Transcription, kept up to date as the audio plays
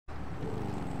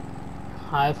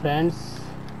Hi friends,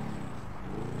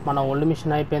 మన old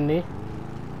machine అయిపోయింది.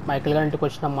 Michael గారి ఇంటికి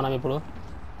వచ్చినాం మనం ఇప్పుడు.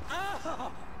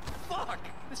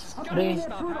 అరే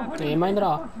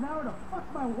ఏమైందిరా?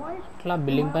 అట్లా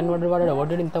బిల్డింగ్ పైన పడ్డాడు.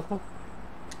 ఎవడాడు ఇంతకు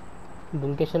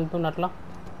దుంకేసి వెళ్తుంది అట్లా?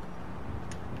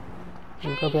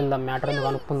 ఇంట్లోకి వెళ్దాం, మ్యాటర్ ఎందుకు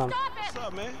కనుక్కుందాం.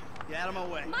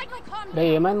 రే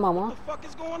ఏమైంది మామ?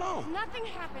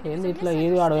 ఏంది ఇట్లా?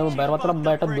 ఏది వాడు ఏమో బయట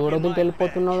బయట దూరదుంకి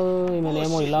వెళ్ళిపోతున్నాడు.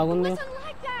 ఈమెనేమో ఇలాగుంది,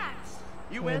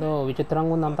 ఏదో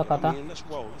విచిత్రంగా ఉంది అంత కథ.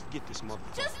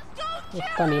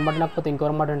 ఇస్తా నీ మాట నాకపోతే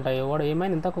ఇంకెవరి మాట ఉంటాయి. ఎవడు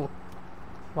ఏమైంది ఇంతకు?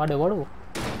 వాడు ఎవడు?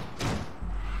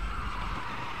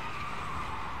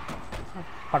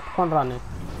 పట్టుకొని రాని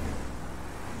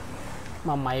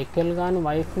మా మైకేల్ కానీ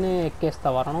వైఫ్ని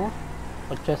ఎక్కేస్తావా?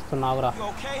 వచ్చేస్తున్నావురా.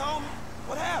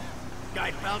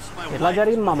 ఎలా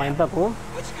జరిగింది మామ ఇంతకు?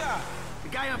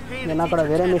 నేను అక్కడ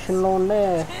వేరే మిషన్లో ఉండే,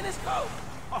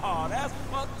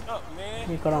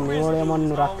 ఇక్కడ మీవాడేమో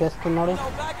నువ్వు రక్కేస్తున్నాడు.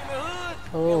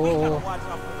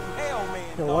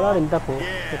 ఎవడాడు ఇంతకు?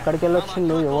 ఎక్కడికి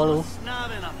వెళ్ళొచ్చిండు ఎవడు?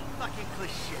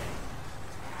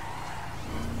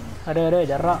 అరే అరే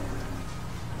జర్రా,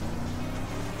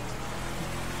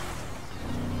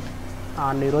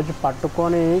 ఈరోజు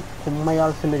పట్టుకొని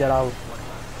కుమ్మయ్యాల్సింది జరావు.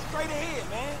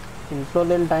 ఇంట్లో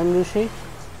లేని టైం చూసి.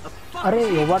 అరే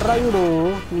ఎవడ్రా వీడు?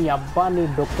 నీ అబ్బా నీ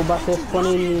డొక్కు బస్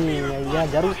వేసుకొని అయ్యా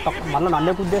జరుగు. మళ్ళీ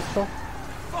నన్నే గుద్దేస్తావు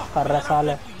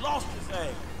కర్రసాలే.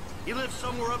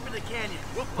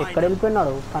 ఎక్కడ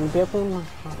వెళ్ళిపోయినాడు? కనిపించకుండా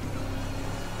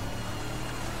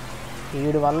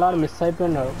వీడి వల్ల మిస్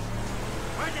అయిపోయినాడు.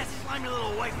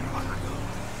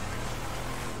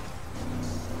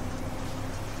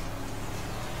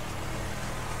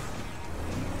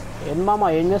 ఏం మామ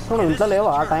ఏం చేస్తున్నాడు? ఇంట్లో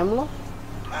లేవా ఆ టైంలో?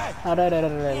 అరే అరే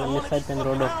అరే మిస్ అయిపోయింది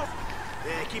రోడ్డు.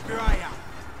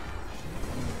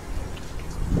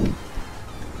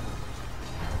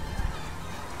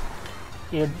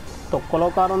 ఈ తొక్కలో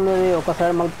కారు ఉంది, ఒక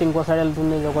సైడ్ మళ్ళీ ఇంకో సైడ్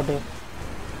వెళ్తుంది. ఇది ఒకటి.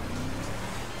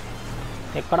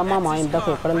 ఎక్కడమ్మా మా ఇంతకు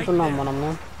ఎక్కడ వెళ్తున్నాం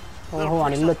మనము? ఓహో ఆ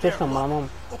ఇల్లు వచ్చేసినాం మనము.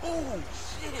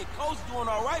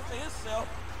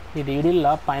 ఇది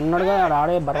ఈడిల్లా పైనగా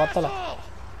రాడే బర్వత్తల.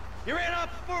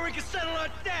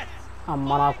 అమ్మ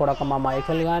నా కొడక మా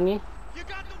మైకేల్ కానీ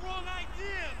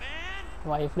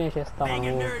వైఫ్ని వేసేస్తాము.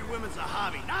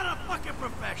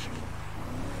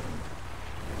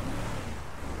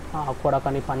 కొడక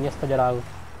నీ పని చేస్తా జరాగు.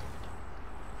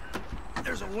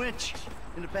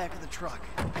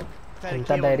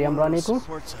 ఎంత ధైర్యం రా నీకు?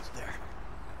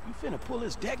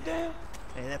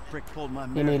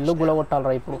 నేను ఇల్లు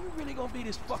గులగొట్టాలరా ఇప్పుడు.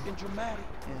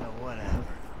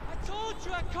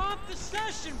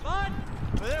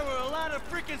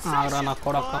 నా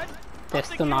కొడక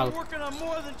తెస్తున్నావు.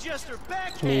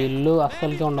 నీ ఇల్లు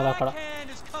అస్సలకే ఉండదు అక్కడ.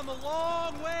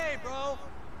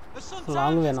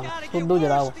 లాంగ్ వేనా చూద్దు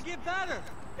జరావు.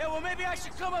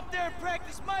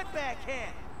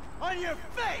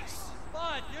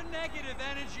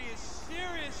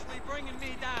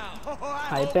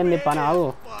 అయిపోయింది పని, ఆగు.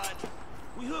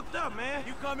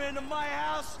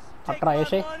 అట్రా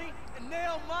వేసే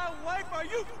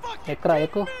ఎక్కరా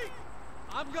ఎక్కువ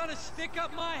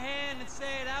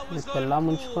పెళ్ళా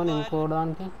ముంచుకొని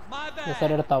ఇంకోడానికి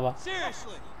ఎసరెడతావా?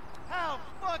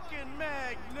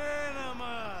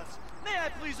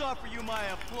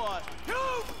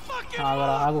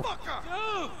 ఆగరా ఆగు.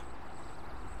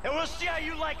 And we'll see how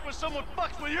you like when someone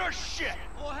fucks with your shit.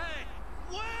 Oh, hey,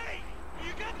 wait!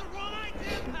 You got the wrong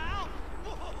idea, pal.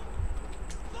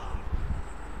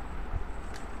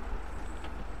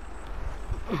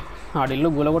 ఆడిల్లు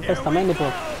గులగొట్టేస్తామే నీకు.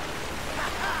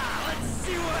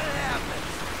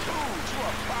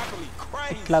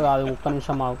 ఇట్లా కాదు, ఒక్క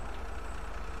నిమిషం ఆగు.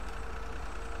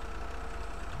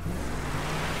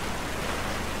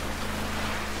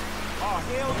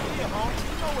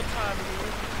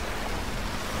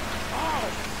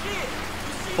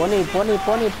 పోనీ పోనీ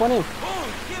పోనీ పోనీ.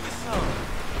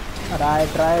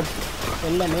 రైట్ రైట్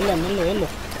వెళ్ళు వెళ్ళు వెళ్ళు వెళ్ళు.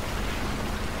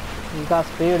 ఇంకా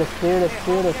స్పీడ్ స్పీడ్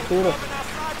స్పీడ్ స్పీడ్.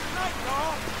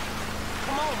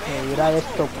 ఇరా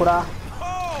వేసి తొక్కురా.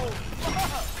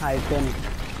 అయిపోయింది.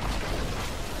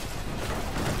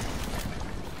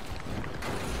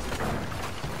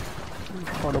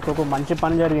 కొడుకు మంచి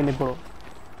పని జరిగింది ఇప్పుడు.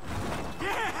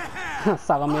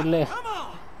 సగం ఇల్లే.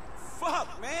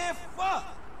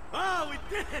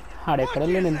 ఆడెక్కడ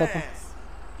వెళ్ళాను ఇంతకు?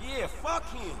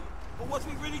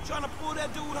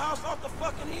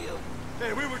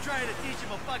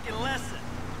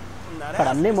 అక్కడ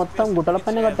అన్నీ మొత్తం గుట్టల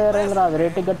పైన కట్టారు.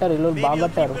 వెరైటీ కట్టారు, ఇల్లు బాగా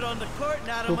కట్టారు,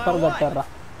 సూపర్ కట్టారా.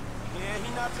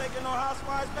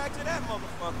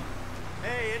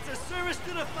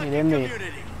 ఇదేంది?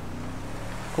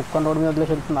 కుక్కని రోడ్డు మీద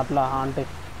వదిలేసి వెళ్తుంది అట్లా అంటే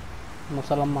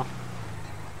ముసలమ్మ.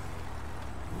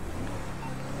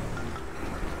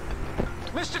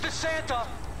 Mr. DeSanta,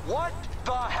 what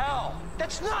the hell?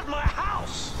 That's not my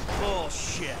house!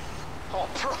 Bullshit. Oh,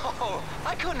 bro,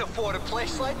 I couldn't afford a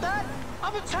place like that.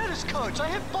 I'm a tennis coach. I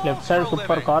hit balls Left for side a super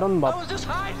living. car on I bap. was just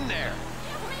hiding there.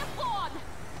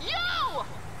 You!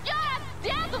 You're a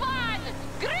dead one!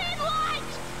 Green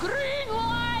light! Green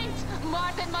light!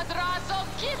 Martin Madrazo,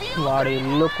 give you వాడి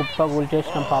ఇల్లు కుప్ప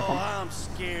కూల్చేసిన పాపం. Oh, I'm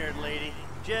scared, lady.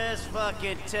 Just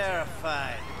fucking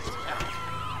terrified.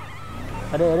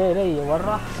 అరే అరే అరే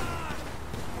ఎవర్రా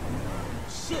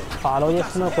follow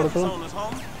చేస్తున్న కొడుకు?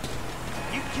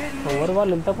 You kidding me? ఎవరు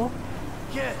వాళ్ళు ఇంతకు?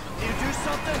 Kid, do you do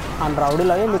something? అని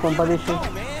రౌడీలు అయ్యి మీకు కొంపదీసి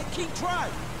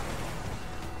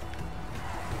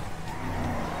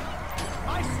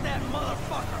Ice that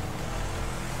motherfucker.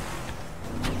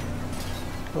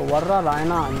 ఎవర్రా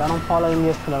రాయన ఇంధనం ఫాలోయింగ్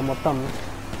చేస్తున్నారు మొత్తం.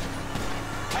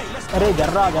 అరే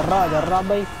జర్రా జర్రా జర్రా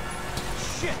అబ్బాయి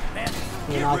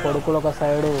ఈ నా కొడుకులు ఒక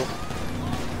సైడు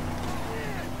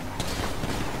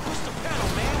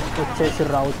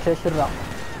వచ్చేసిర్రా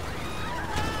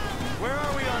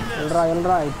వెళ్ళరా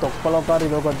వెళ్ళరా ఈ తొక్కలో కారు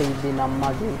ఇదొకటి దీని అమ్మ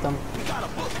జీవితం.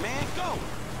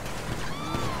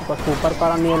 ఒక సూపర్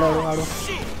కార్ అని వెళ్ళాడు వాడు.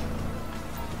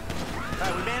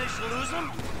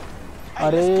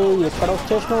 అరే ఎక్కడ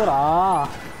వచ్చేసినావు రా?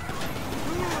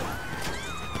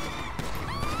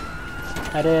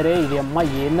 అరే అరే ఇది అమ్మ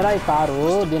ఏందిరా ఈ కారు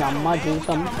దీని అమ్మ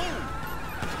జీవితం.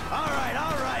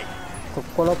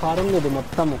 తొక్కలో కారు ఉంది ఇది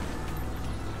మొత్తము.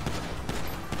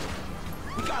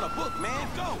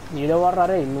 నీదెవర్రా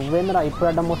రే నువ్వేందిరా ఇప్పుడు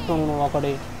అడ్డం వస్తున్నావు నువ్వు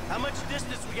ఒకటి?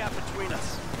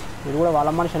 ఇది కూడా వాళ్ళ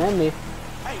మనిషినే ఏంది?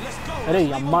 అరే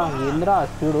అమ్మ ఏందిరా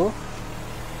స్పీడు?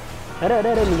 అరే అరే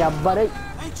అరే నీ అబ్బా రే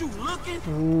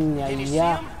అయ్యా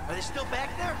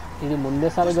ఇది ముందే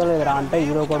సరిగ్గా లేదురా అంటే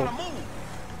హీరో కూడా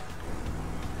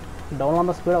డౌన్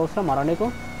అంత స్పీడ్ అవసరం మరా నీకు?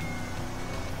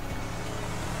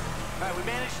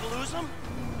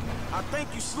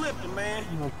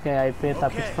 ఓకే అయిపోయి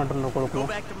తప్పించుకుంటున్నావు కొడుకు.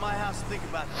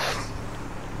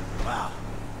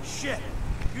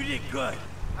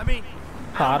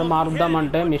 కారు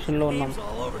మారుద్దామంటే మిషన్లో ఉన్నాం.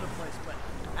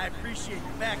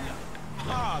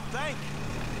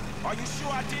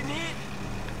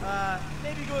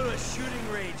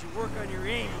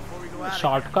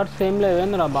 షార్ట్ కట్స్ ఏం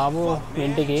లేవేంద్రా బాబు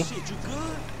ఇంటికి.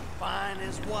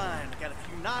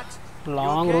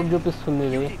 లాంగ్ రూట్ చూపిస్తుంది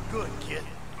ఇది.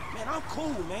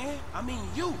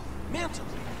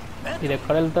 ఇది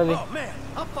ఎక్కడ వెళ్తుంది?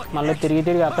 మళ్ళీ తిరిగి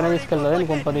తిరిగి అక్కడే తీసుకెళ్తుంది అని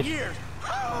కొంపది.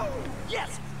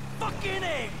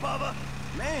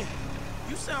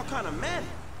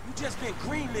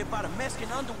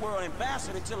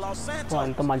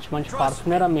 ఎంత మంచి మంచి కార్స్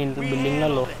ఉన్నారా మీ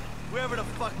బిల్డింగ్లలో.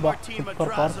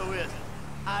 Super car.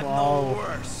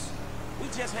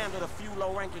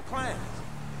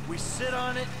 We sit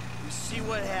on it, we see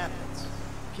what happens.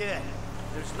 Kid,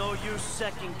 there's no use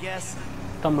second guessing.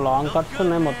 మొత్తం లాంగ్ కట్స్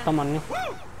ఉన్నాయి మొత్తం అన్ని.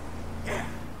 Yeah,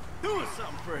 doing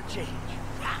something for a change.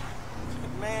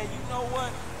 Man, you know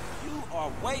what? You are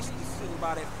wasted sitting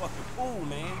by that fucking pool,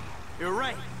 man. You're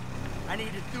right. I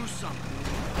need to do something.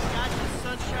 Got the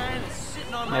sunshine and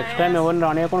sitting on my next time ఎవరిని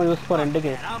రానియకుండా చూసుకోరు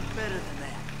ఇంటికి. I'm better than that.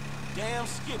 Damn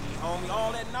Skippy, homie.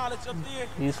 All that knowledge up there.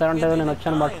 ఈసారి అంటే నేను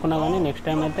వచ్చాను పట్టుకున్నా కానీ నెక్స్ట్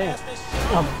టైం అయితే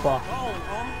అబ్బా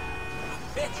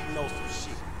Bet you know some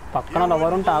shit. పక్కన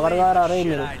ఎవరుంటే ఆగరుగా రారే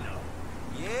మీరు.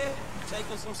 Yeah,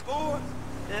 taking some scores.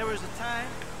 There was a time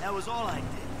that was all I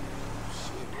did.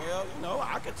 Shit, well, you know,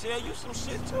 I could tell you some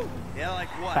shit too. Yeah,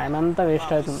 like what? Time అంతా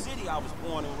waste About the అవుతుంది. city I was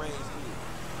born and raised in.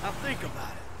 I'll think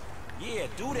about it. Yeah,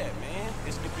 do that, man.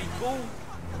 This could be cool.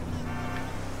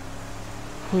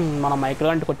 మన micro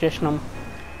ఇంటికి వచ్చేసినాం.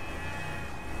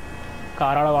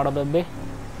 కారాడ వాడదబ్బే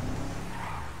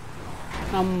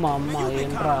అమ్మ అమ్మ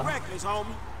ఏంట్రా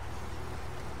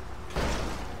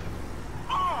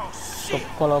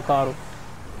తొక్కలో car.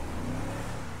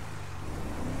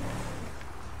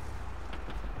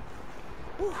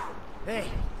 Hey,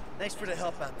 thanks for the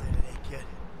help out there today, kid.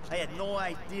 I had no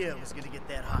idea it was gonna get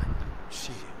that hot.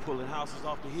 Shit, pulling houses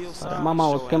off the hillside. మామ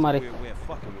okay మరి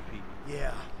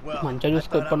Yeah, well, మంచిగా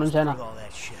చూసుకో ఇప్పటి నుంచి అయినా. all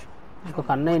that shit. ఇంకొక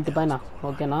అన్న ఇంటి పైన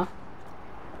ఓకేనా?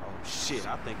 Shit,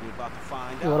 I think we're about to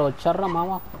find out. ఎవరు వచ్చారా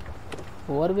మామ?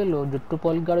 ఎవరు వీళ్ళు? జుట్టు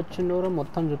పోలిగాడు వచ్చిండు ఎవరు?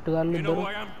 మొత్తం జుట్టుగాళ్ళు ఇద్దరు.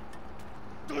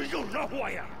 Do you know who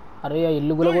I am? అరే ఆ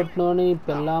ఇల్లు గులగొట్టులోని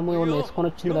పెళ్ళాము ఎవరు వేసుకొని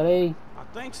వచ్చింది అరే. I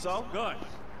think so. Good.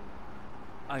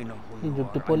 I know who ఈ you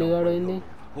జుట్టు are. పోలిగాడు ఏంది?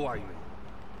 Who are you?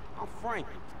 I'm Frank.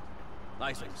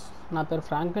 License. నా పేరు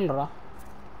ఫ్రాంక్లిన్ రా.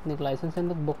 నీకు లైసెన్స్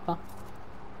ఎందుకు బొక్క?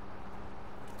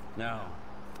 Now,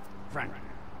 Frank,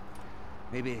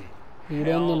 maybe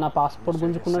ఈడేంది నా పాస్పోర్ట్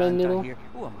గుంజుకున్నాడు ఏంది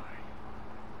Who am I?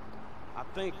 I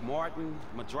think Martin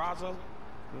Madrazo.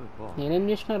 Good boy. నేనేం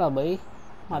చేసినారా అబ్బాయి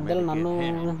మధ్యలో నన్ను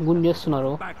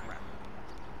గుంజేస్తున్నారు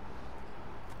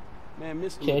Man,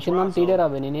 Mr. చేసిందని తీడేరా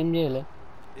అబ్బాయి నేనేం చేయలే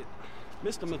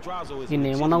Mr. Madrazo is దీన్ని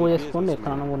a ఏమన్నా legitimate చేసుకోండి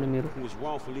ఎక్కడన్నా businessman పోండి మీరు who was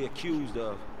wrongfully accused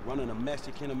of running a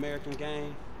Mexican-American gang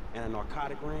and a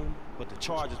narcotic ring, but the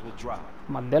charges were dropped.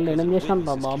 మధ్యలో నేనేం Some చేసినాను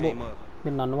రా witnesses బాబు came up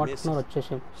మీరు నన్ను పట్టుకున్నారు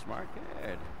వచ్చేసి Smart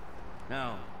kid. Now,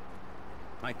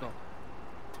 Michael,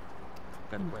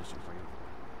 got a question for you.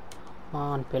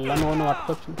 పిల్లని own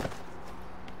పట్టుకొచ్చి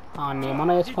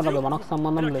ఏమన్నా చేసుకుంటారు మనకు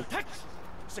సంబంధం లేదు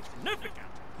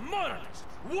Significant, modernist,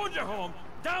 wonder home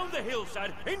down the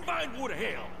hillside in Vinewood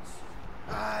Hills.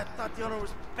 I thought the owner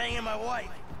was banging my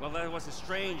wife. Well, that was a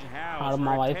strange house. ఆడు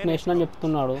మా wife nation అని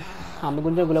చెప్తున్నాడు అందు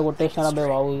గురించి గుల కొట్టేసినాడు అబ్బాయి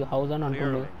హౌస్ అని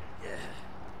అంటుండు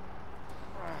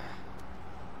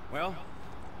Well,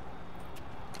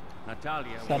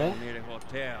 Natalia Sorry? will need a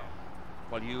hotel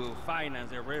while you finance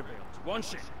their rebuild, won't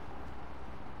she?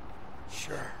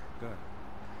 Sure. Good.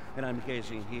 And I'm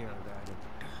guessing here that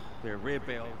the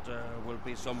rebuild will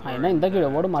be somewhere అయినా ఇంతకీ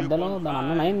ఎవడు మధ్యలో దాని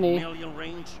అన్న అయింది million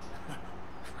range.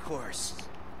 Of course.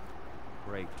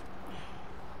 Great.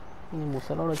 ఈ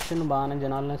ముసలోడు వచ్చిండు బాగానే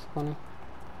జనాలు వేసుకొని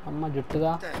అమ్మ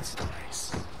జుట్టుగా That's nice.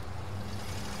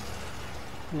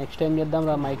 నెక్స్ట్ ఏం చేద్దాం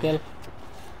రా మైకేల్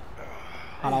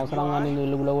అనవసరంగా నేను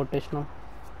ఇల్లు కూడా కొట్టేసినాం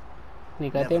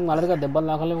నీకైతే ఏం కలదు కదా దెబ్బలు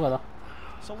తాకలేవు కదా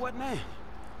So what now?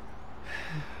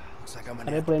 Looks like I'm gonna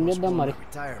అరే have ఇప్పుడు ఏం to చేద్దాం postpone మరి my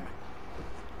retirement.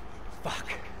 Fuck.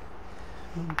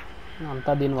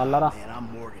 అంతా దీనివల్ల రా Man, I'm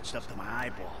mortgaged up to my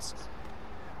eyeballs.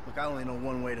 Look, I only know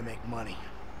one way to make money.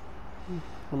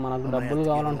 ఇప్పుడు మనకు I'm gonna have to డబ్బులు give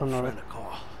an old కావాలంటున్నాడు friend a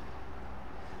call.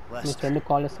 Me Lester. ఫ్రెండ్కి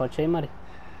call చేసి వచ్చాయి మరి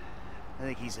I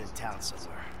think he's in town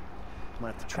somewhere. I'm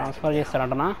gonna have to track him transfer down.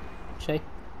 చేస్తారంటనా చెయ్యి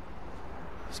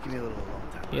Just give me a little alone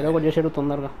time. ఏదో ఒకటి చేసేడు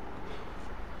తొందరగా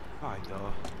All right,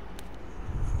 dog.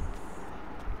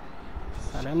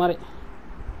 సరే మరి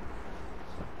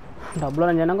డబ్బులు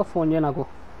అని చేయనాక ఫోన్ చేయ నాకు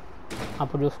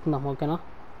అప్పుడు చూసుకుందాం ఓకేనా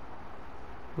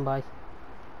బాయ్